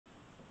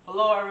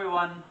Hello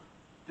everyone,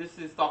 this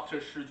is Dr.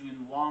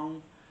 Shijun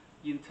Wang.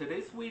 In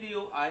today's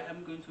video, I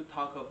am going to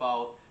talk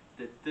about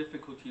the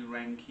difficulty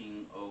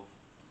ranking of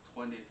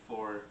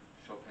 24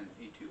 Chopin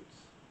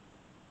Etudes.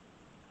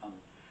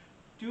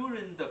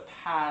 During the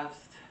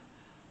past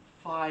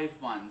 5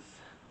 months,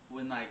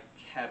 when I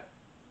kept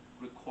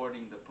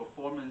recording the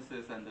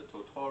performances and the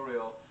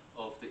tutorial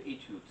of the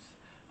Etudes,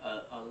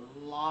 a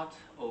lot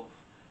of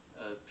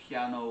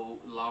piano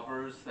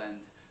lovers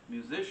and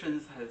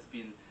musicians has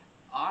been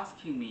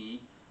asking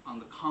me on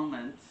the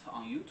comments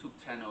on YouTube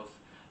channels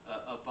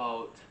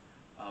about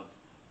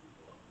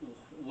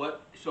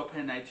what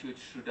Chopin etude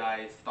should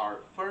I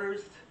start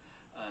first,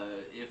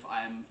 if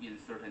I'm in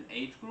certain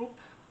age group,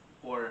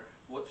 or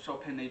what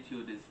Chopin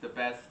etude is the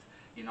best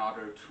in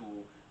order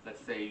to, let's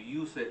say,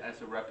 use it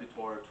as a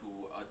repertoire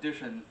to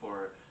audition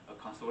for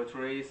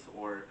conservatories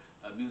or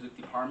music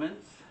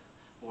departments,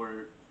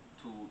 or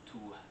to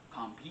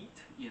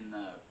compete in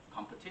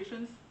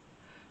competitions.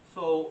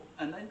 So,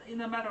 and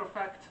in a matter of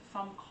fact,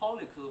 some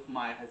colleagues of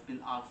mine has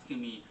been asking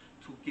me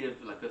to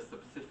give like a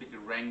specific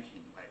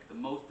ranking, like the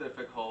most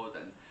difficult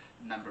and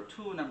number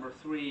 2, number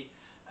 3,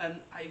 and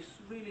I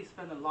really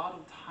spent a lot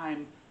of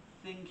time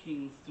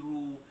thinking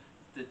through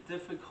the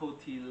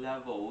difficulty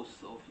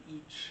levels of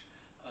each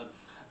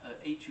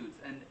etudes,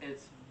 and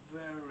it's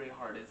very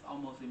hard. It's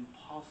almost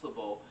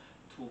impossible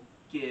to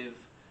give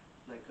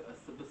like a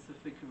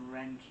specific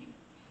ranking.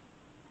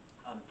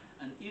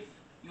 And if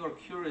you are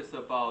curious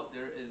about,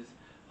 there is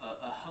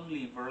a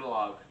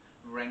Hunley-Verlag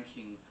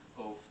ranking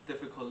of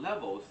difficult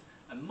levels,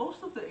 and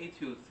most of the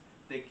etudes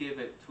they give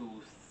it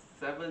to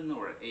 7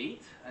 or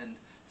 8, and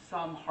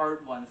some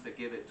hard ones they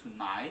give it to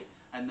 9,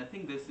 and I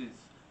think this is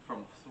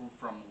from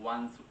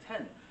 1 to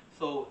 10.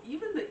 So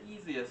even the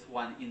easiest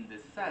one in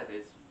this set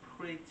is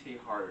pretty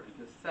hard,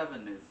 because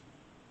 7 is,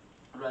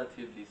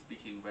 relatively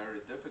speaking,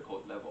 very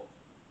difficult level.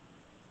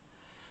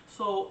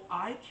 So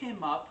I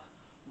came up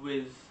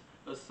with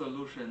a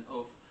solution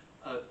of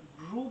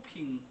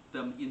grouping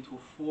them into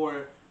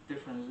 4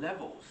 different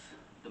levels.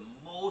 The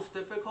most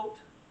difficult,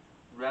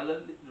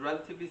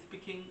 relatively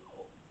speaking,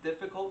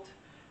 difficult,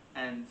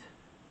 and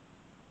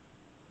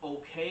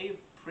okay,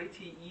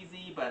 pretty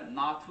easy, but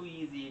not too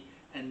easy,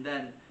 and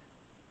then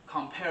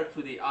compared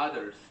to the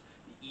others,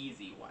 the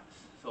easy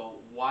ones. So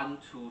 1,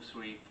 2,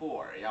 3,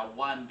 4, yeah,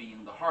 1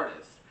 being the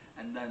hardest,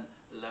 and then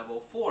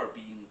level 4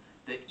 being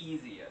the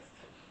easiest.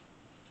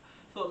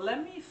 So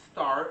let me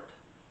start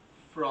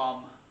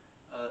from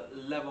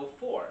level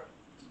 4,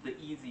 the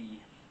easy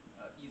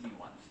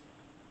ones.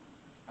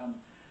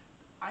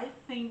 I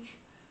think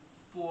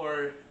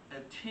for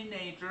a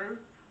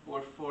teenager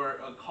or for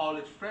a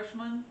college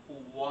freshman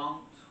who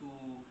want to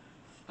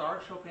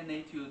start Chopin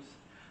etudes,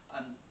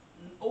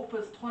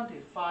 Opus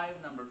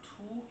 25 number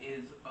 2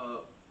 is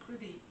a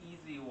pretty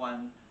easy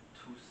one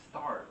to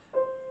start.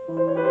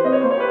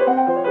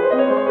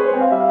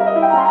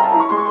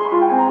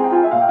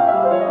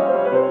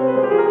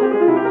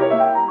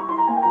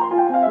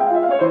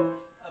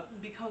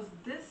 Because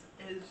this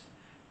is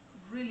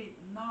really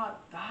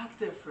not that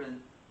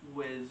different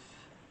with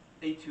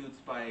etudes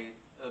by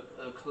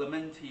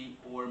Clementi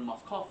or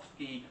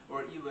Moskowski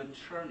or even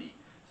Czerny.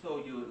 So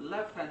your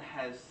left hand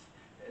has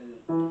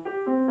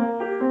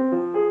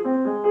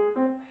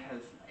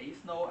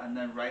eighth note, and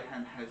then right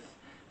hand has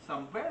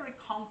some very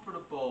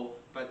comfortable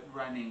but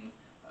running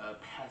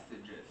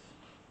passages.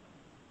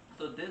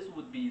 So this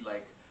would be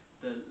like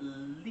the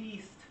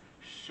least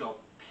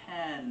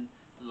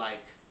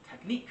Chopin-like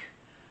technique.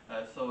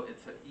 So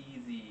it's an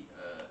easy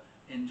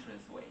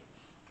entrance way.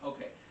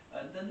 Okay,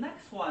 the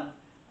next one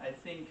I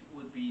think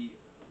would be,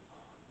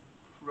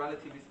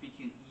 relatively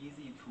speaking,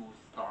 easy to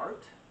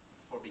start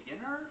for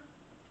beginner.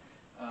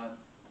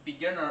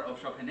 Beginner of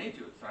Chopin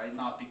etudes, right?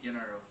 Not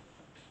beginner of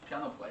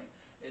piano playing.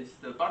 It's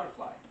the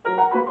butterfly.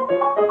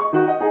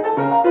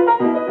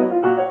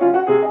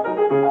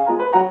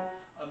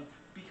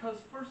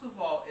 Because first of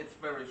all, it's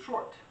very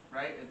short,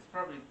 right? It's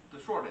probably the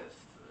shortest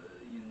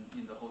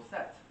in the whole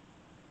set.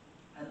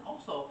 And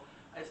also,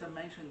 as I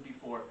mentioned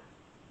before,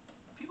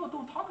 people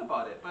don't talk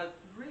about it, but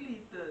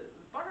really the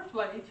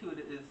butterfly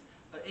etude is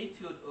an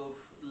etude of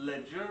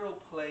leggero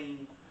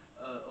playing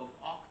of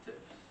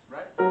octaves,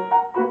 right?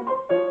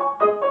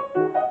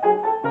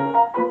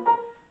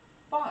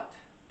 But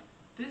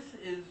this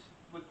is,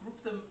 we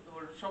group them,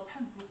 or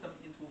Chopin grouped them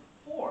into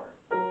 4,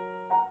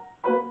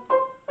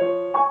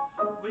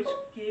 which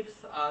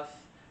gives us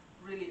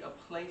really a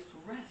place to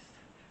rest,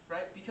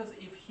 right? Because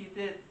if he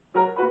did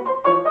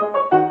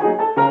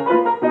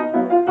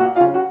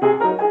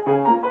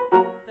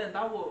then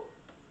that will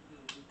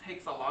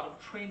takes a lot of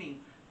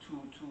training to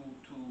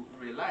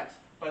relax.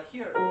 But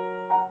here,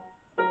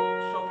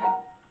 Chopin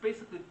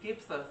basically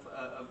gives us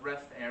a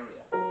rest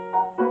area. So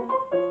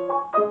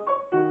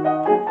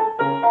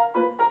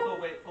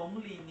we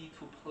only need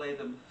to play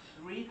them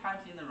 3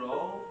 times in a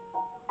row,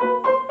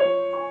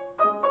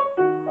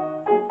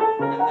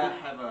 and then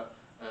have a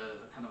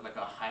kind of like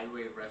a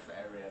highway rest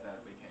area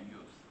that we can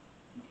use.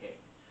 Okay.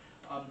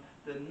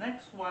 The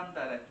next one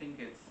that I think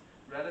is,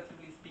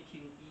 relatively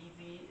speaking,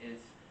 easy is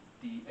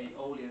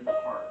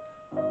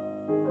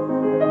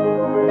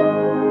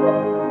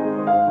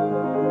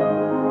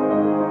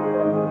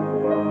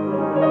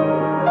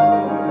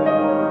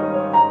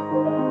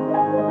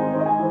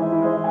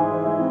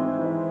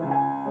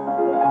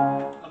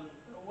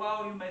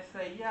Well, you may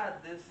say, yeah,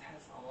 this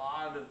has a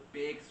lot of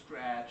big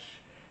stretch,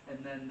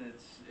 and then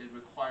it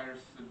requires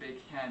a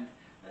big hand.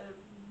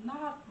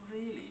 Not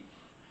really,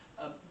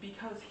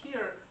 because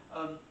here,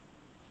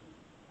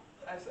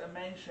 as I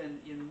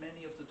mentioned in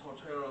many of the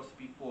tutorials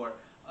before,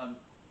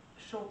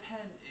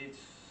 Chopin is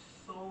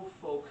so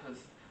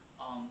focused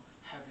on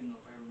having a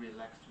very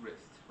relaxed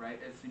wrist, right?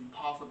 It's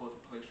impossible to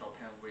play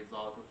Chopin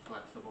without a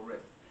flexible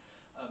wrist.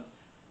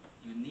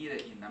 You need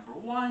it in number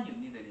 1, you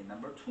need it in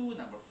number 2,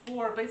 number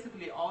 4.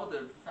 Basically, all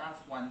the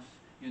fast ones,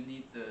 you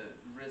need the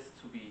wrist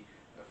to be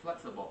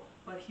flexible.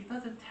 But he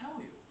doesn't tell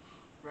you,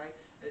 right?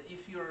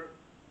 If you're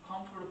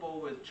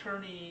comfortable with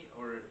Czerny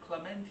or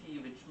Clementi,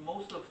 which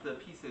most of the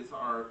pieces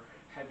are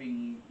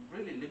having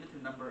really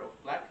limited number of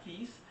black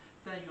keys,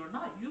 then you're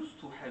not used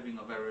to having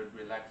a very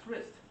relaxed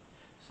wrist.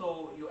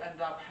 So you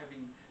end up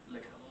having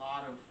like a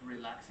lot of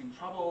relaxing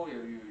trouble.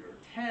 You're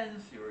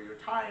tense, you're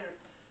tired.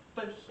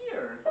 But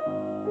here,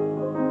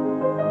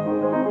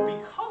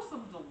 because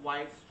of the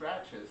wide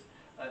stretches,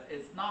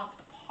 it's not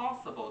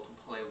possible to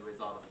play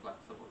without a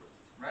flexible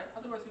wrist, right?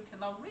 Otherwise, you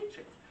cannot reach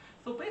it.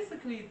 So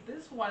basically,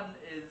 this one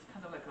is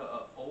kind of like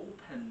an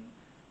open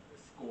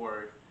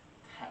score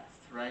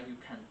test, right? You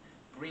can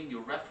bring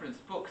your reference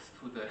books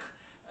to the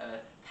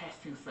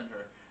testing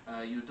center.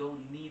 You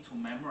don't need to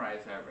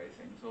memorize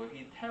everything. So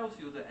he tells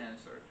you the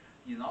answer.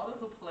 In order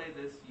to play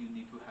this, you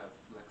need to have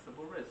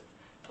flexible wrist.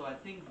 So I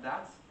think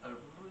that's a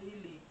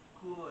really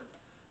good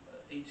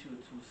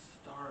etude to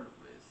start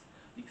with,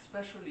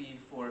 especially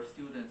for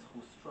students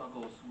who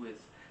struggles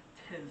with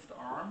tensed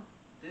arm.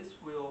 This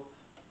will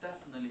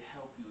definitely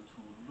help you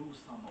to lose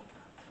some of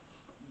that.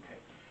 Okay,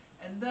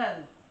 and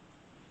then,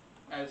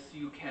 as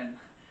you can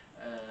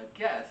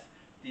guess,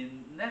 the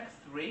next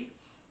 3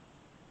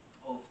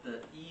 of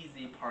the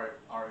easy part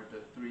are the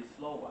 3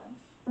 slow ones.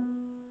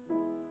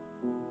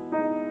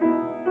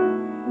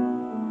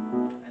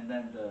 And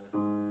then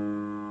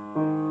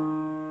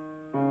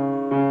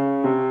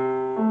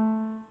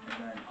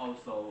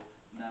also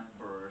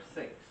number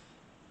 6.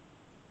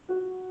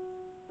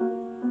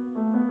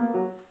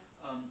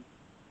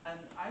 And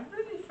I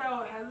really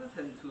felt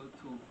hesitant to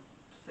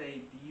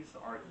say these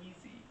are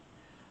easy,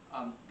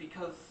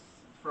 because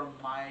from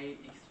my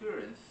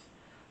experience,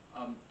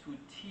 to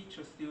teach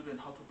a student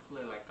how to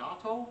play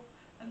legato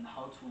and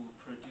how to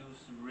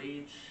produce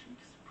rich,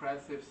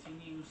 expressive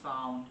singing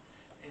sound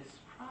is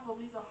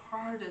probably the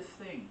hardest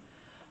thing.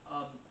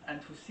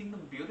 And to sing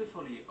them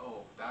beautifully,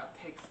 oh, that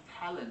takes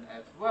talent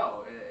as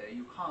well.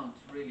 You can't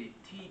really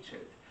teach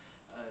it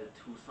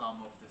to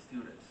some of the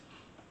students.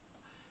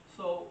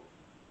 So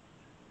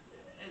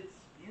it's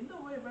in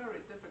a way very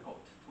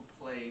difficult to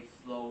play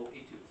slow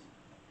etudes.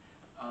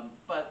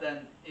 But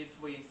then if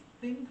we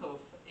think of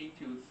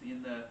etudes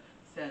in the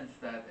sense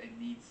that it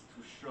needs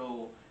to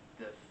show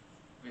the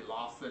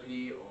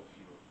velocity of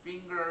your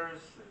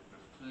fingers,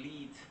 the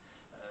fleet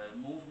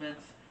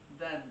movements,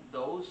 then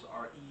those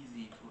are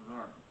easy to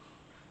learn.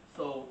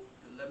 So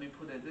let me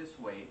put it this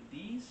way.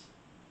 These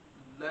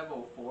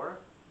level 4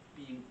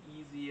 being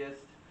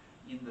easiest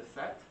in the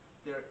set,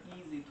 they're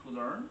easy to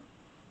learn,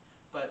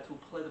 but to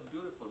play them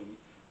beautifully,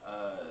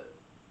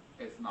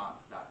 it's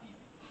not that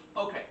easy.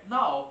 Okay,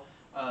 now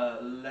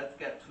let's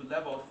get to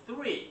level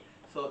 3.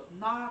 So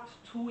not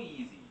too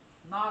easy,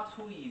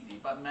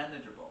 but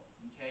manageable.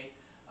 Okay.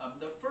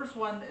 The first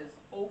one is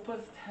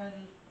Opus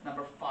 10,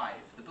 number 5,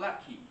 the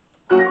black key.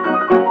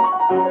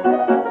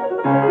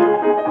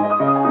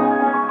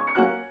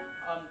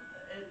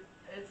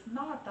 It's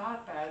not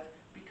that bad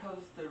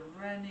because the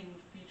running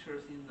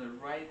features in the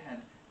right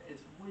hand is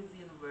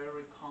within a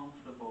very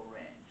comfortable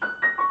range.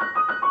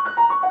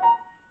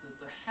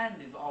 The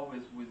hand is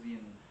always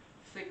within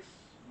 6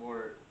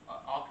 or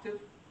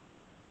octave.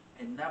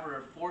 It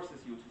never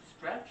forces you to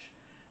stretch,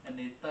 and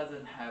it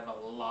doesn't have a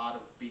lot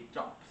of big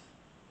jumps.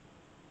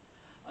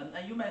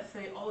 And you might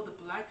say, oh, the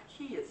black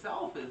key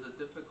itself is a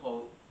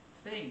difficult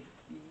thing.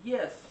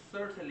 Yes,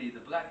 certainly the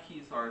black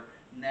keys are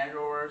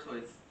narrower, so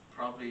it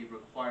probably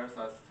requires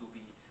us to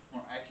be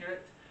more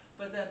accurate.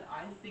 But then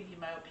I think, in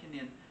my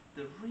opinion,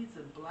 the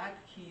reason black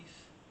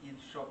keys in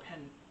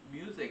Chopin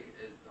music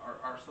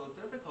are so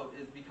difficult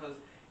is because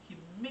he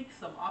mixes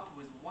them up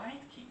with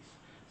white keys,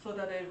 so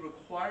that it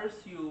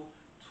requires you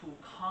to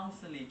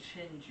constantly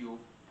change your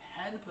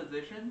hand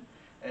position.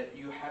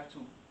 You have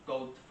to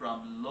go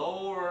from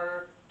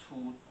lower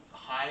to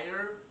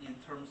higher in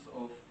terms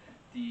of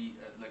the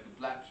like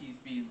black keys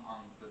being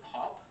on the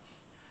top.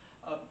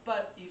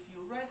 But if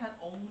your right hand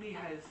only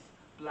has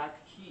black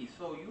keys,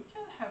 so you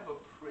can have a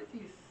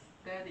pretty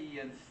steady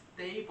and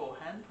stable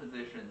hand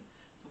position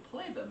to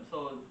play them.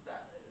 So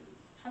that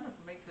kind of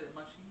makes it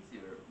much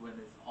easier when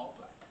it's all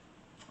black.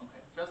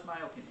 Okay, just my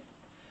opinion.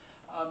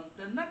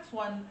 The next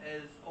one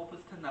is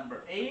Opus 10,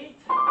 number 8.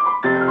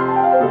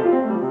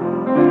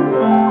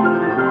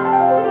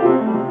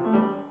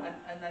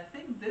 And I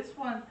think this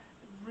one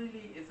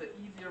really is an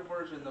easier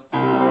version of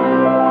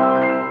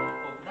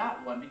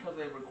that one because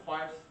it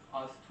requires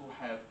us to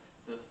have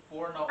the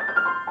 4-note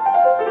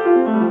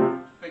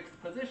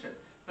fixed position.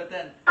 But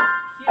then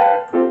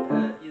here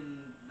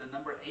in the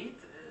number 8,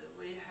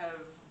 we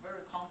have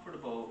very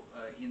comfortable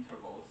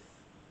intervals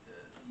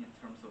in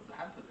terms of the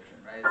hand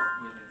position, right?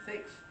 It's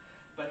within 6.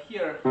 But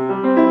here we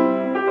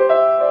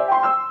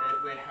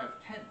have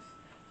 10ths,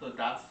 so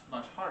that's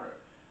much harder.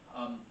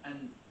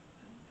 And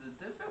the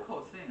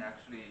difficult thing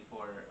actually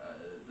for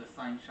the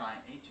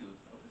Sunshine Etudes,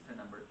 opus 10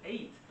 number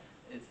 8,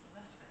 is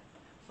left hand.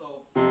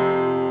 So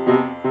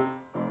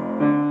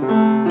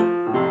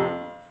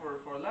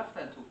for left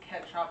hand to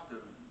catch up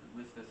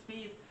with the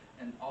speed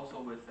and also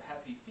with the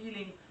happy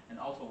feeling and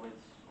also with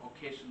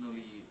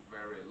occasionally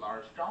very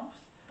large jumps,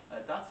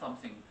 that's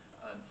something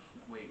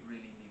we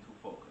really need to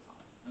focus on.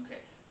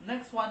 Okay,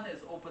 next one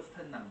is opus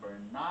 10 number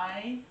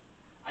 9.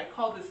 I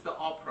call this the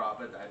opera,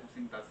 but I don't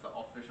think that's the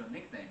official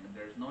nickname, and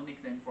there's no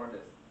nickname for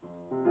this.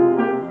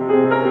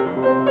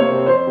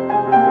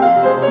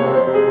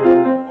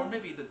 Or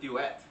maybe the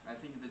duet. I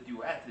think the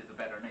duet is a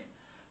better name.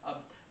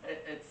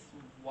 It's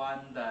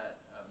one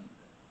that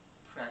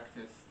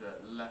practices the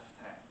left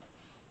hand,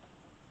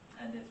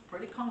 and it's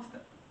pretty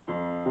constant.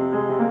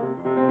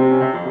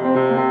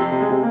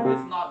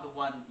 It's not the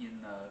one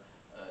in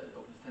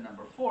opus 10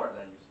 number 4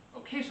 that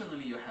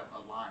occasionally you have a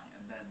line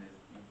and then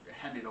you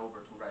hand it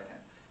over to right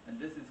hand. And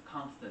this is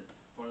constant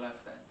for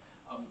left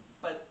hand.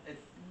 But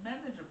it's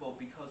manageable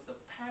because the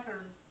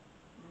pattern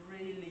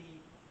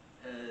really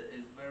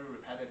is very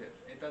repetitive.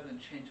 It doesn't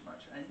change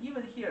much. And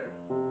even here,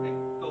 it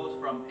goes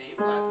from A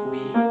flat to B,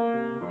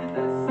 and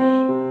then C,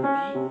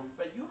 D.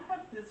 But you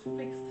have this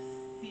fixed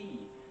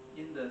C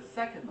in the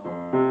second note.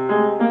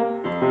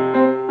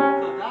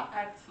 So that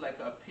acts like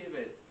a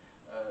pivot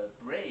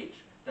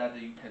bridge that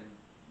you can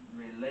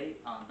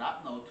relate on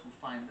that note to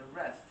find the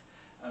rest.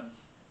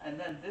 And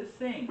then this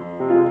thing,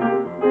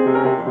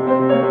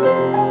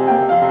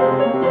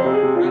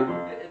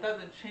 it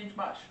doesn't change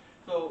much.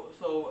 So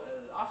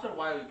after a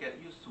while you get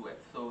used to it.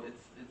 So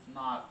it's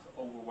not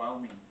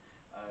overwhelming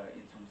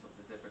in terms of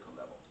the difficult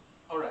level.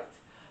 All right.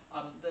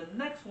 The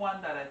next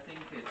one that I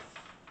think is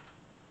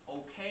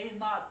okay,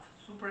 not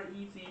super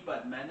easy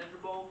but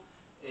manageable,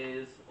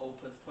 is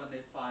opus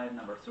 25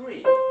 number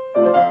 3.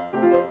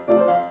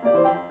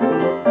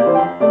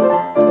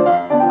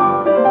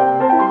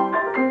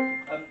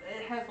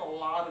 It has a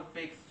lot of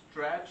big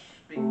stretch,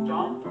 big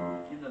jump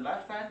in the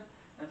left hand,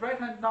 and right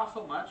hand not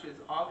so much,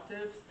 it's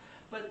octaves.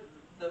 But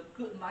the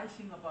good nice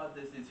thing about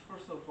this is,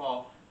 first of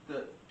all,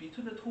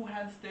 between the two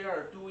hands they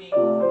are doing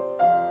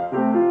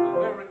a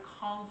very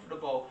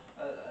comfortable,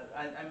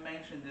 I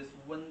mentioned this,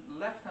 when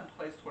left hand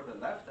plays toward the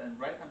left and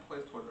right hand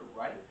plays toward the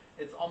right,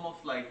 it's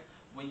almost like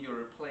when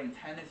you're playing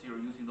tennis, you're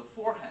using the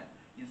forehand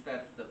instead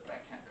of the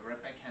backhand. The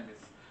right backhand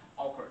is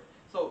awkward.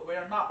 So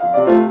we're not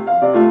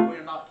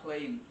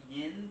playing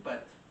in,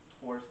 but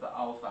towards the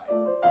outside.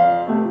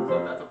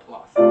 So that's a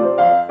plus.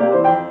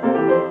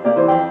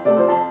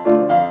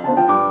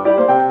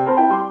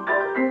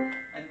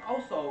 And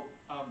also,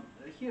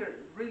 here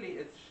really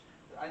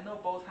I know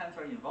both hands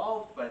are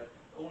involved, but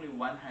only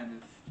one hand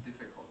is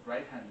difficult.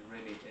 Right hand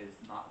really is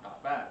not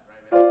that bad,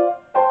 right?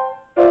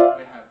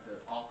 We have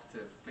the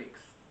octave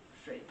fixed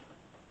shape.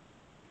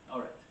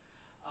 All right.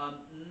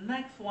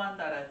 Next one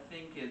that I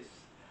think is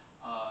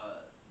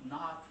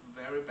not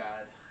very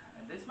bad,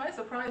 and this might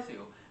surprise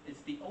you,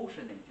 is the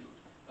Ocean Etude,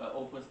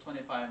 opus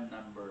 25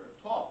 number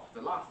 12,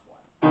 the last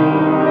one.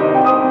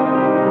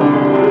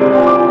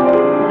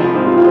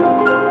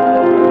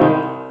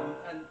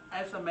 And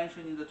as I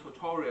mentioned in the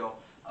tutorial,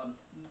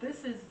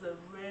 this is the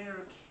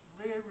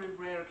very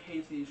rare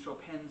case in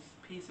Chopin's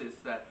pieces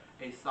that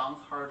it sounds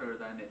harder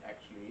than it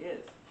actually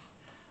is.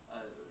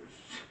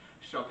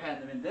 Chopin,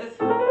 I mean this,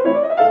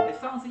 it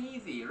sounds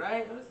easy,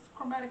 right? It's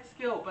chromatic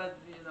skill, but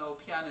you know,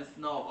 pianists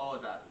know all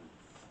that.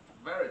 It's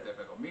very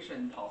difficult, mission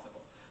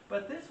impossible.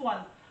 But this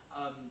one,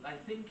 I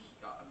think,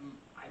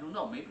 I don't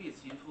know, maybe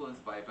it's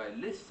influenced by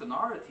Liszt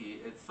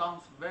sonority. It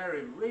sounds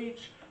very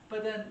rich,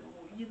 but then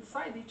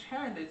inside each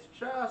hand, it's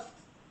just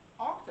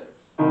octaves.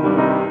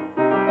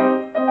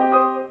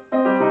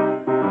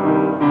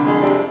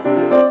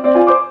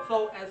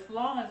 So as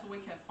long as we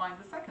can find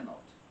the second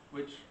note,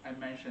 which I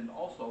mentioned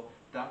also,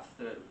 that's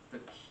the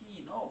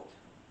key note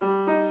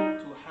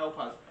to help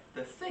us.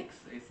 The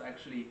 6th is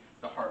actually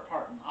the hard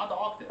part, not the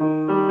octave.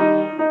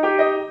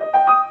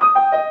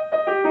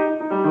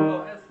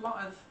 So as long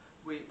as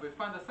we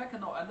find the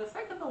second note, and the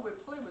second note we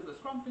play with the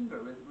strong finger,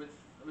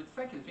 with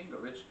second finger,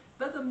 which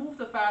doesn't move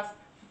the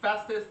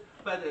fastest,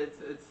 but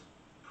it's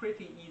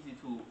pretty easy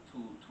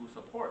to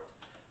support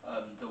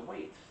the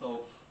weight.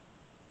 So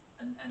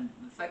and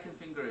the second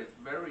finger is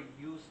very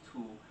used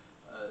to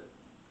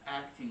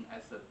acting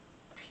as a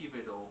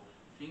pivotal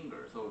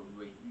finger, so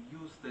we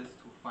use this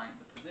to find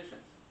the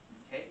positions.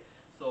 Okay,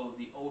 so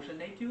the Ocean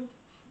Etude,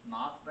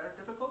 not very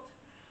difficult,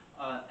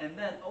 and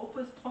then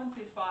opus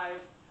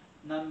 25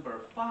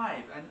 number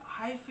 5, and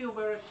I feel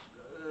very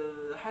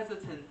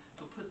hesitant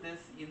to put this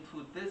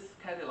into this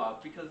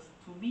catalog, because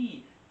to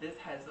me this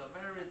has a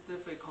very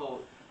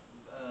difficult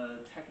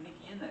technique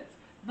in it.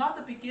 Not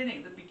the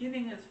beginning. The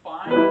beginning is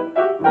fine,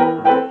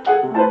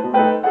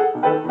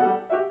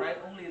 right?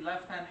 Only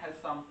left hand has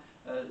some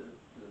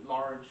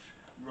large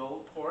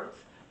row chords,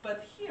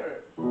 but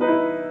here.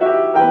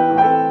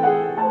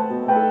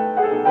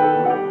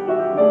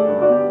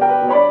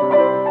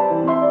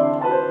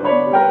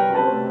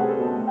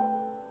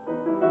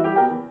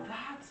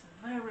 That's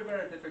very,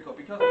 very difficult,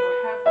 because you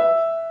have to,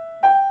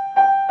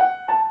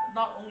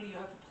 not only you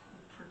have to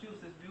produce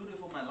this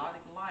beautiful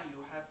melodic line,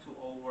 you have to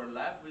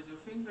overlap with your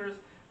fingers,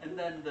 and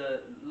then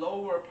the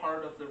lower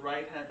part of the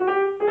right hand,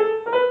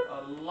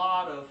 a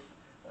lot of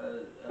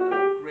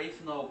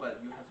grace note,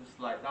 but you have to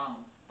slide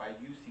down by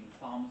using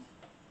thumbs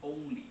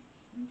only.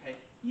 Okay,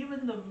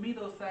 even the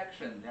middle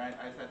section, right,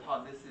 as I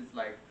thought, this is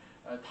like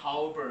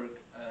Thalberg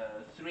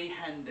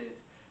three-handed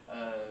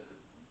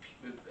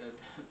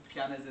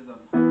pianism.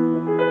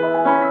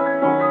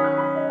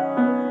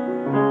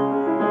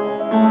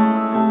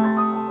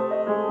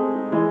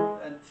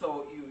 And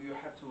so you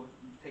have to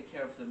take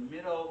care of the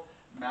middle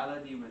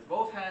melody with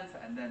both hands,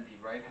 and then the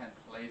right hand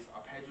plays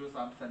arpeggios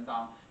up and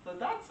down. So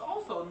that's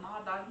also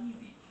not that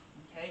easy.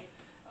 Okay,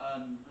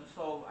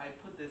 so I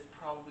put this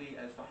probably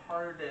as the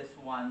hardest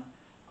one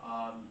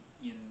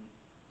in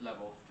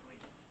level 3.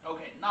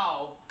 Okay,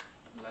 now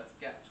let's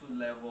get to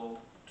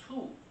level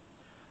 2.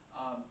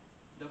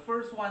 The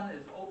first one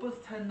is Opus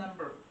 10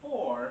 number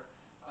 4.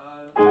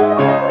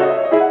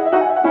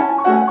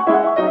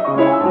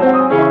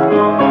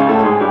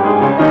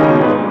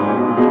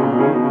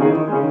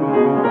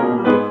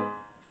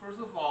 First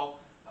of all,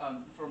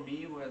 for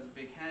me who has a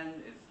big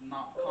hand, it's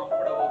not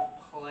comfortable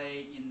to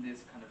play in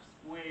this kind of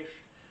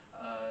squished,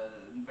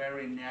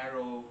 very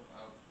narrow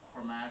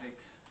chromatic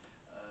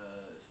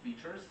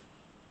features,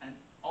 and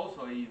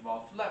also it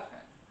involves left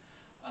hand.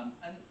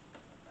 And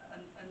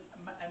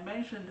I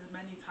mentioned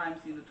many times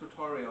in the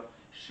tutorial,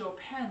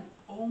 Chopin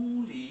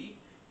only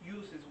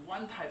uses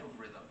one type of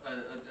rhythm,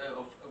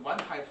 one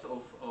type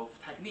of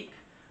technique,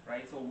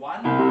 right? So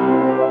 1, 2,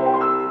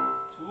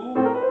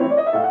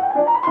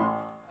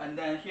 and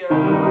then here,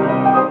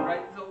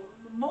 right? So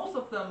most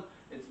of them,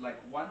 it's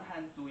like one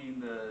hand doing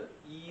the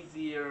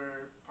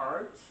easier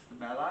parts, the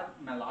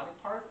melodic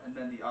part, and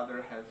then the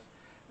other has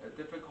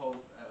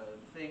difficult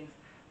things.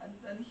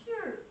 And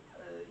here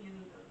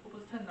in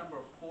Opus 10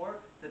 number 4,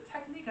 the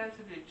technique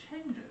actually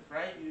changes,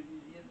 right?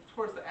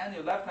 Towards the end,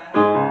 your left hand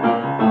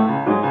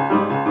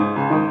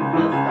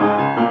has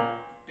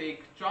that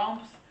big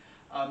jumps,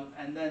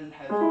 and then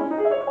has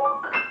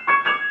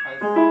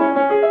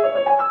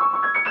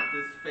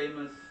this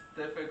famous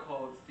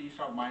difficult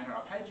C-sharp minor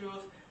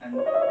arpeggios, and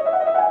you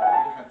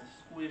have the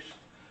squished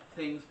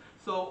things.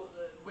 So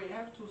we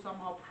have to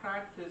somehow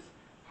practice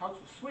how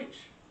to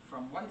switch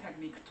from one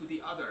technique to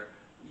the other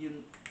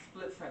in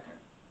split second.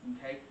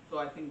 Okay, so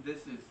I think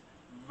this is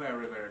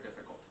very, very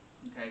difficult.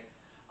 Okay,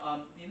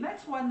 the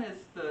next one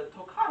is the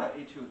Toccata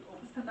Etude,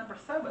 Opus 10 number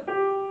 7.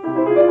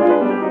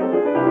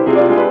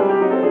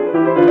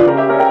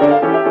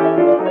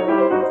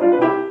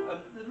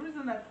 The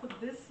reason I put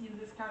this in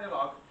this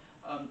catalog,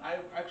 I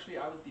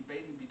was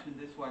debating between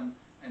this one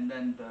and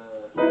then the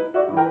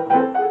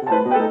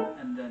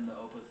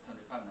Opus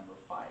 25 number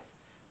 5,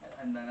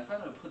 and then I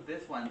finally put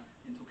this one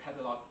into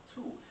catalog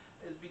 2,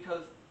 is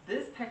because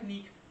this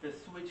technique, the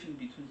switching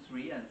between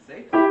 3 and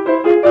 6,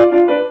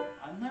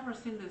 I've never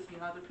seen this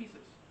in other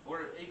pieces.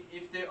 Or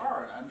if there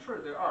are, I'm sure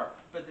there are,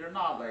 but they're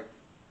not like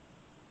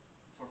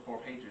for 4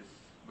 pages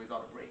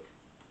without a break.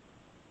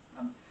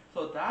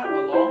 So that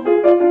alone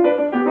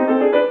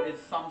is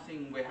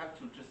something we have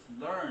to just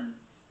learn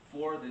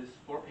for this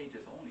 4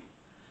 pages only.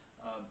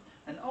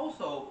 And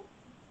also,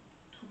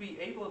 to be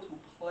able to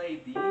play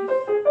these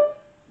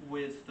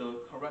with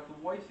the correct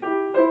voicing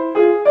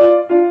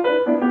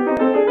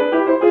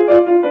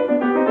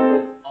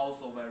is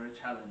also very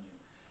challenging.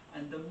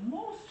 And the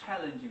most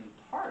challenging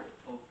part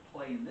of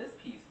playing this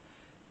piece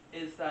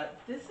is that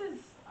this is,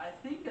 I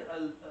think,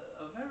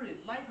 a very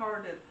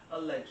light-hearted, a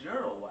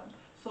leggero one.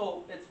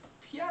 So it's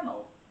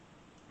piano.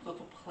 So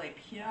to play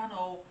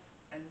piano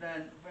and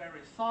then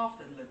very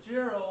soft and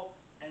leggero,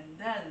 and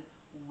then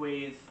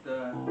with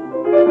the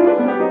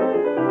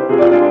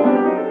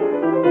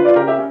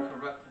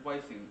correct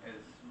voicing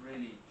is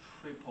really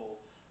triple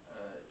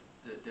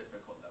the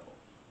difficult level.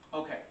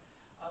 Okay,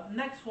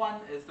 next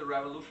one is the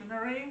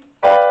Revolutionary.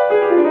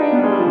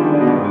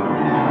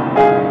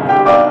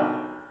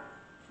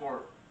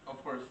 Of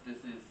course, this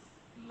is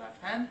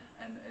left hand,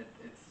 and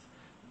it's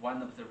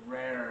one of the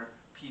rare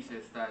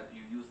pieces that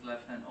you use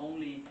left hand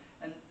only.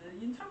 And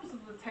in terms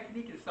of the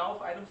technique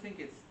itself, I don't think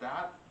it's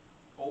that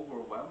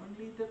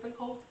overwhelmingly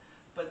difficult,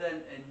 but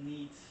then it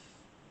needs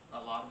a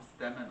lot of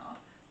stamina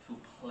to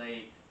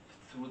play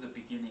through the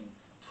beginning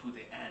to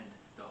the end,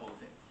 the whole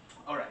thing.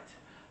 All right,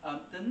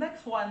 the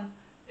next one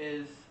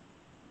is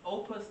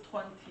Opus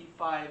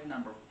 25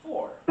 number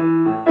 4.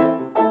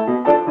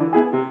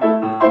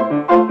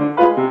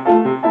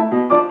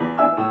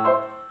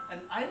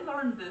 And I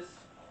learned this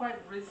quite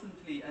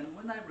recently, and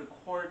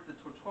before the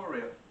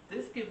tutorial,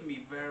 this gave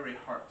me very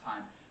hard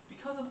time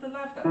because of the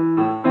left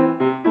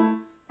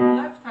hand.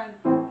 Left hand,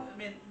 I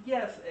mean,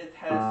 yes, it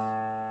has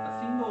a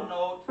single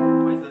note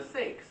with a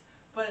 6,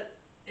 but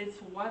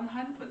it's one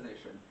hand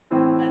position.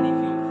 And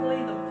if you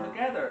play them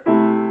together,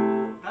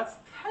 that's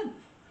 10th.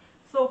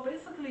 So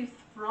basically,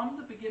 from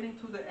the beginning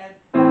to the end,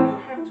 you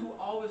have to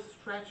always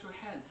stretch your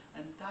hand,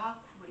 and that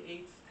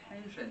creates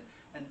tension.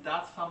 And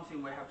that's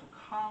something we have to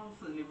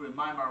constantly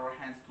remind our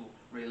hands to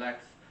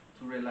relax,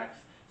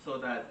 so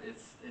that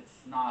it's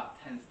not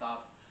tensed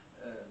up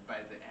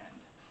by the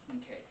end.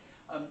 Okay.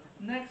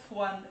 Next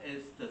one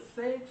is the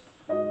 6.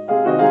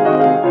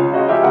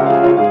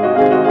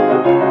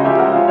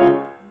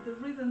 The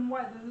reason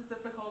why this is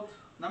difficult,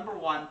 number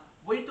one,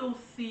 we don't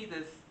see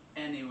this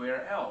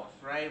anywhere else,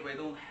 right? We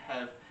don't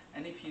have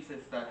any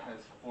pieces that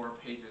has 4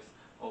 pages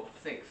of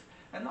 6.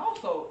 And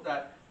also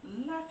that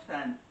left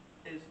hand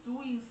is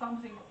doing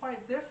something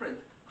quite different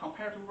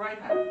compared to right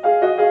hand.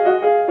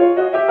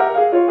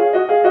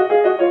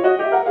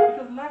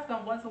 Because left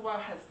hand once in a while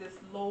has this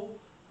low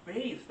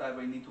bass that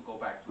we need to go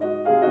back to.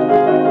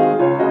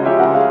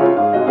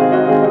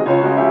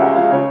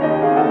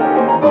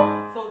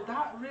 So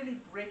that really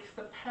breaks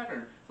the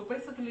pattern. So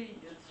basically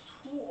it's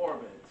 2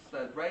 orbits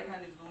that right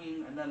hand is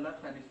doing and then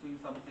left hand is doing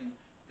something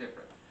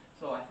different.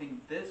 So I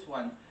think this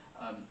one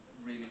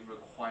really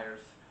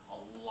requires a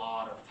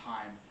lot of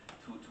time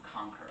to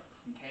conquer.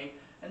 Okay?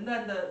 And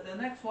then the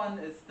next one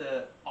is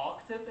the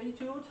octave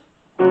etude.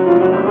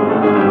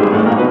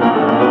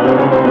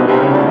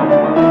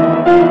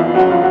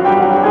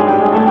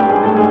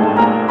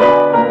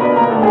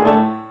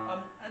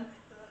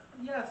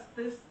 Yes,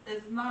 this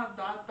is not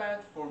that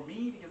bad for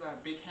me because I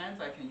have big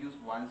hands. I can use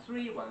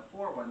 1-3,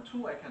 1-4,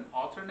 1-2. I can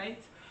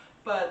alternate.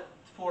 But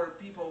for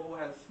people who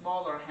have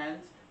smaller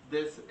hands,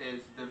 this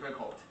is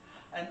difficult.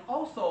 And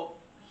also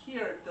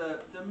here,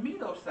 the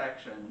middle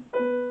section.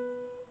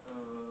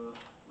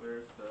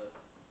 Where's the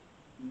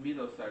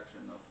middle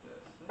section of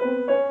this?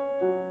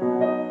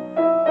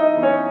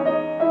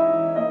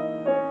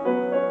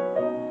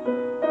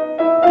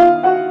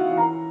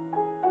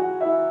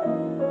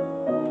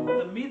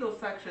 The middle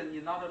section,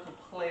 in order to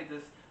play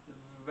this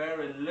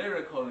very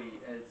lyrically,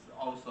 is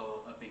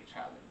also a big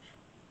challenge.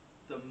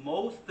 The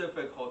most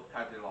difficult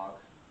catalog,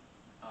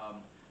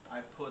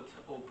 I put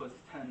Opus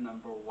 10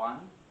 number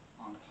 1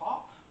 on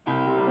top.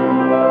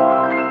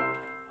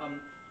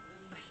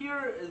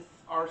 Here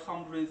are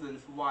some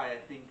reasons why I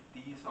think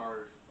these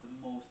are the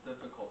most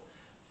difficult.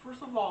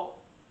 First of all,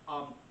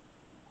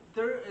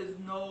 there is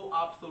no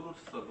absolute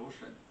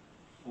solution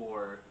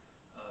for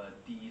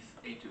these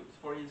etudes.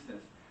 For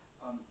instance,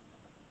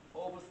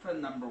 Opus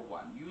 10 number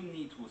 1, you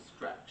need to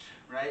stretch,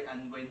 right?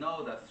 And we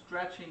know that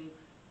stretching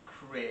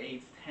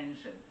creates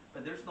tension,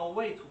 but there's no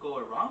way to go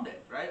around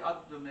it, right?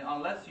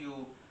 Unless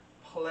you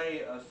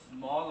play a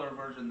smaller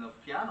version of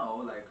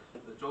piano, like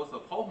the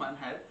Joseph Holman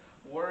had,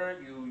 or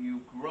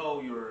you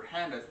grow your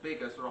hand as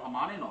big as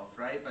Rachmaninoff,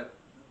 right? But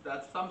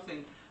that's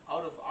something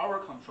out of our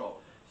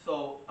control.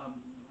 So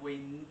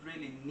we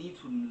really need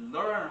to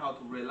learn how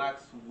to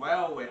relax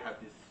while we have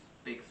these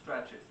big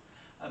stretches.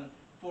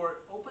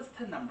 For Opus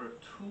 10 number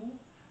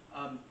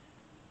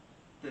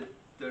 2,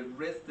 the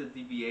wrist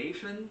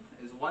deviation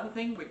is one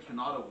thing we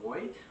cannot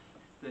avoid.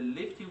 The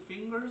lifting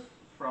fingers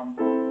from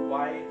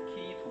white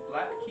key to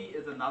black key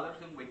is another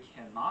thing we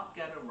cannot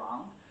get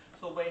around.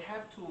 So we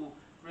have to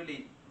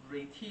really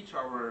reteach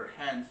our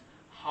hands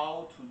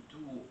how to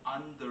do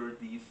under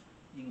these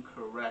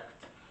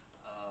incorrect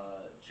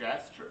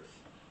gestures.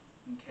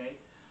 Okay,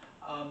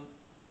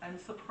 and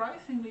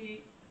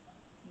surprisingly,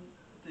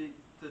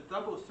 the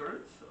double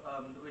thirds,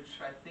 which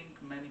I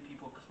think many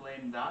people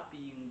claim that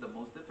being the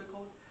most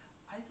difficult,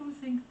 I don't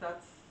think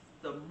that's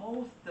the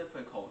most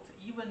difficult,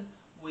 even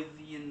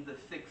within the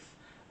 6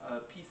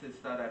 pieces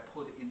that I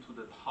put into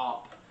the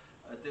top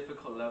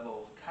difficult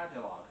level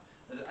catalog.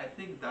 I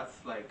think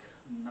that's like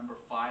number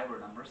 5 or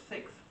number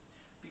 6,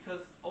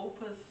 because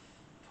Opus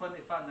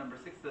 25 number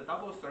 6, the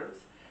double thirds,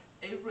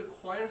 it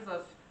requires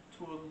us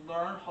to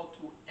learn how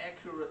to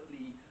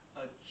accurately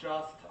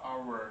adjust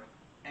our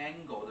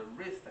angle, the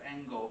wrist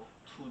angle,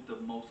 to the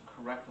most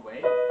correct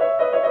way.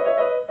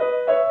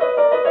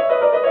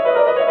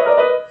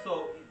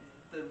 So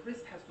the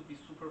wrist has to be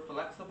super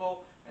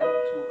flexible and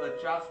to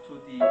adjust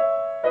to the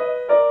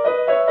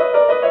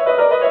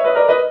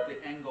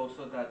angle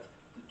so that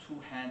the 2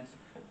 hands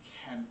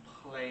can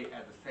play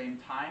at the same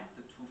time,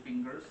 the 2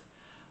 fingers.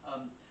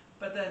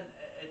 But then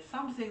it's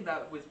something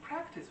that with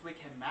practice we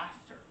can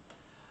master.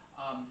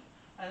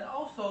 And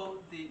also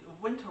the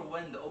Winter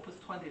Wind, Opus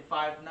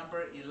 25,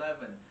 number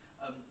 11,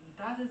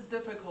 that is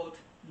difficult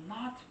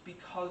not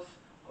because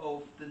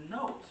of the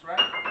notes, right?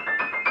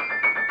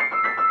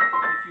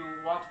 If you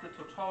watch the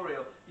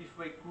tutorial, if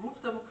we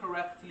group them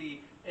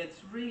correctly,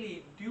 it's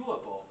really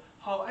doable.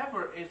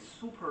 However, it's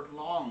super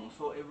long,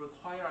 so it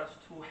requires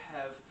to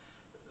have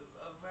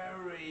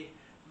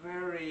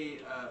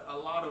a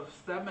lot of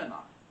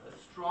stamina,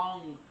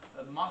 strong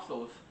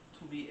muscles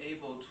to be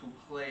able to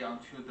play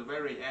until the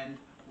very end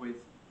with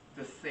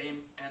the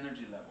same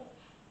energy level.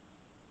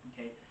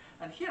 Okay,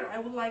 and here I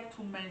would like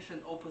to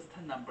mention Opus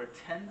 10 number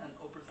 10 and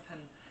Opus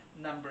 10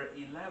 number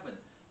 11.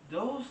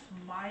 Those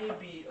might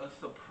be a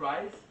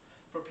surprise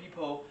for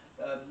people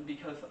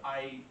because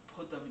I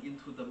put them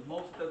into the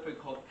most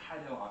difficult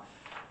catalog.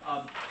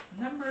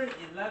 Number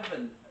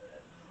 11,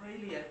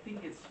 really I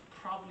think it's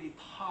probably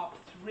top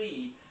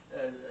 3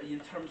 in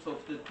terms of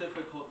the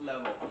difficult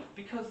level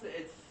because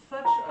it's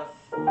such a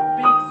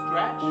big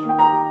stretch.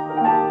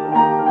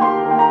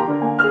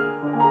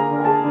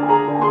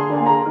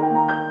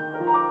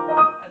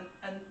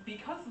 And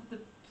because of the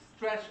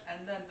stretch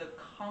and then the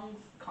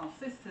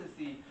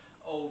consistency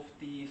of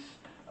these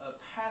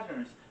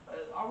patterns,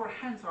 our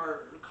hands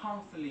are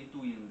constantly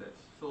doing this,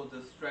 so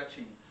the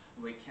stretching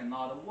we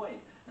cannot avoid.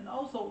 And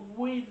also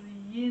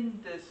within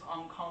this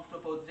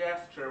uncomfortable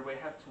gesture, we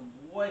have to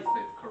voice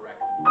it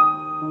correctly.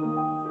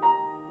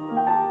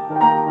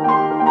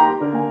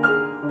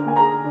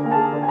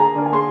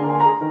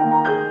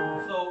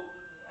 So,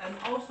 and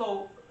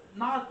also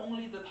not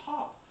only the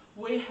top,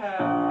 we have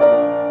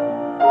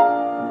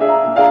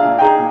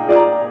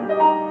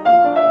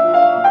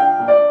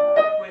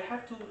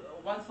to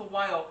once a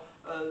while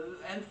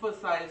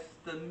emphasize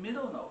the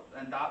middle note,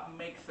 and that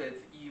makes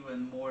it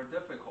even more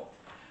difficult.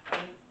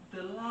 And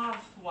the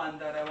last one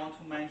that I want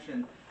to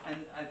mention,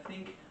 and I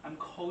think I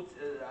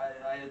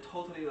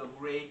totally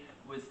agree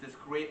with this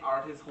great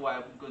artist who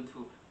I'm going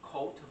to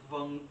quote,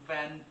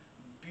 Van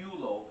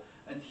Bulow,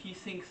 and he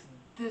thinks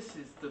this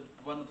is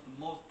one of the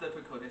most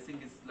difficult. I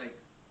think it's like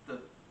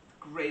the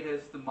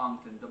greatest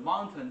mountain, the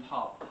mountain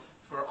top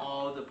for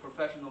all the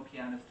professional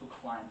pianists to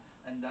climb,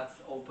 and that's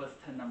Opus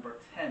 10 number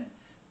 10,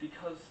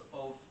 because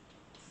of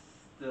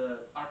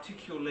the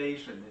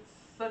articulation. It's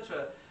such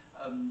a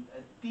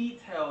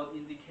detailed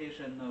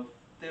indication of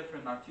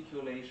different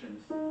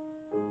articulations.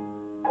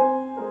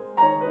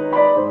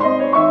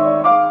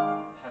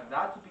 Have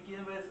that to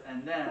begin with,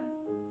 and then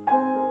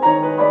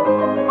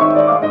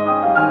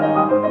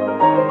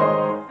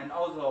and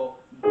also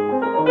two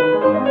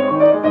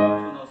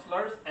note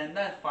slurs, and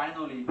then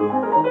finally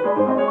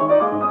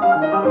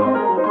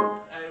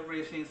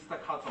everything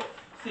staccato.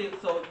 See,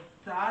 so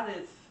that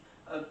is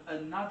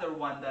another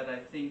one that I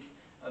think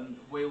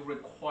will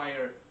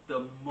require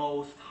the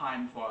most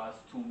time for us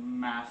to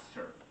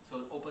master.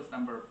 So Opus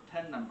 10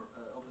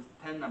 Opus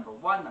 10 number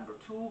 1, number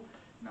 2,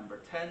 number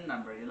 10,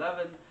 number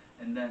 11,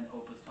 and then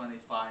Opus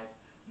 25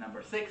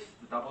 number 6,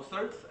 the double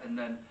thirds, and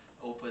then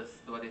Opus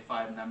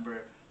 25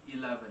 number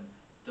 11,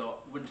 the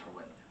winter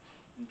wind.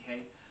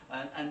 Okay,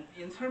 and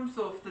in terms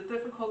of the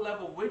difficult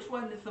level, which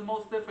one is the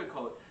most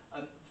difficult?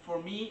 For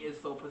me,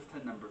 it's Opus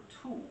 10 number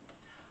 2,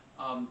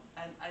 and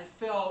I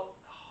felt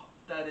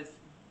that it's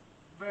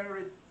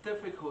very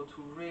difficult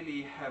to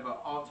really have an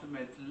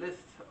ultimate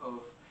list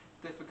of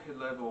difficult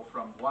level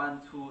from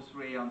 1, 2,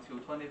 3 until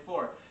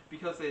 24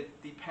 because it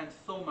depends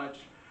so much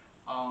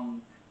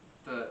on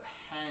the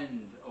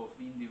hand of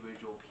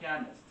individual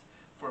pianists.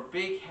 For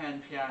big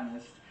hand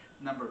pianists,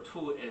 number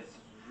 2 is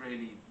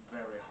really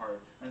very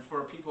hard. And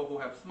for people who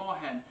have small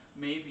hand,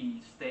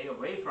 maybe stay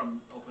away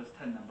from Opus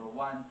 10 number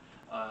 1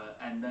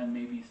 and then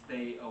maybe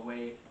stay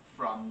away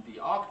from the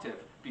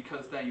octave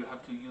because then you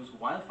have to use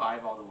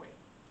 1/5 all the way.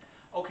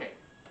 Okay,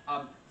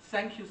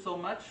 thank you so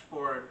much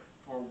for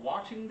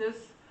watching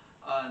this,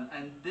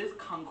 and this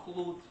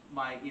concludes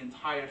my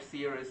entire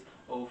series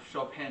of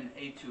Chopin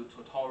etude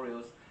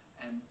tutorials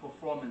and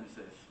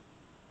performances.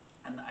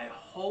 And I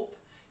hope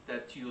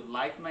that you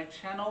like my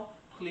channel.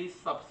 Please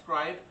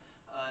subscribe,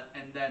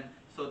 and then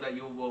so that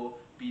you will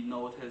be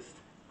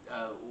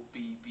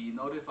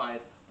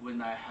notified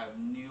when I have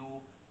new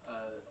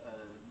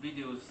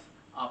videos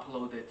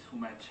uploaded to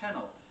my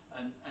channel.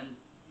 And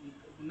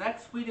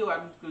next video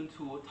I'm going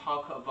to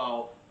talk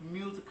about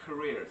music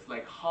careers,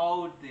 like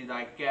how did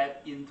I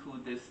get into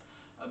this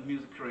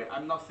music career.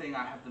 I'm not saying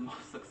I have the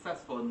most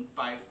successful,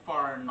 by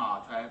far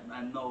not.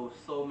 I know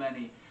so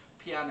many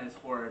pianists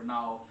who are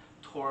now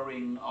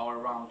touring all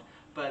around,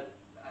 but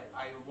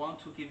I want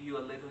to give you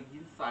a little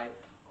insight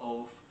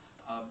of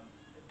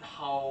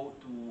how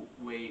do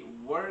we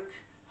work,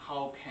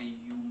 how can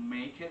you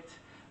make it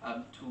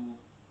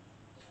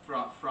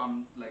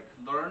from like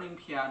learning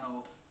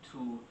piano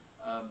to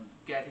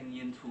getting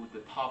into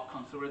the top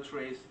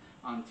conservatories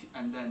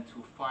and then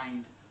to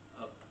find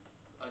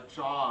a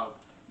job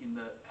in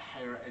the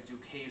higher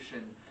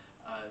education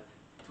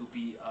to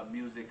be a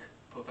music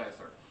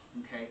professor.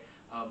 Okay,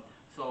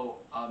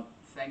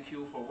 thank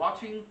you for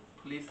watching.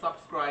 Please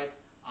subscribe.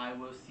 I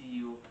will see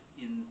you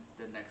in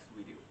the next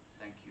video.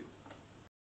 Thank you.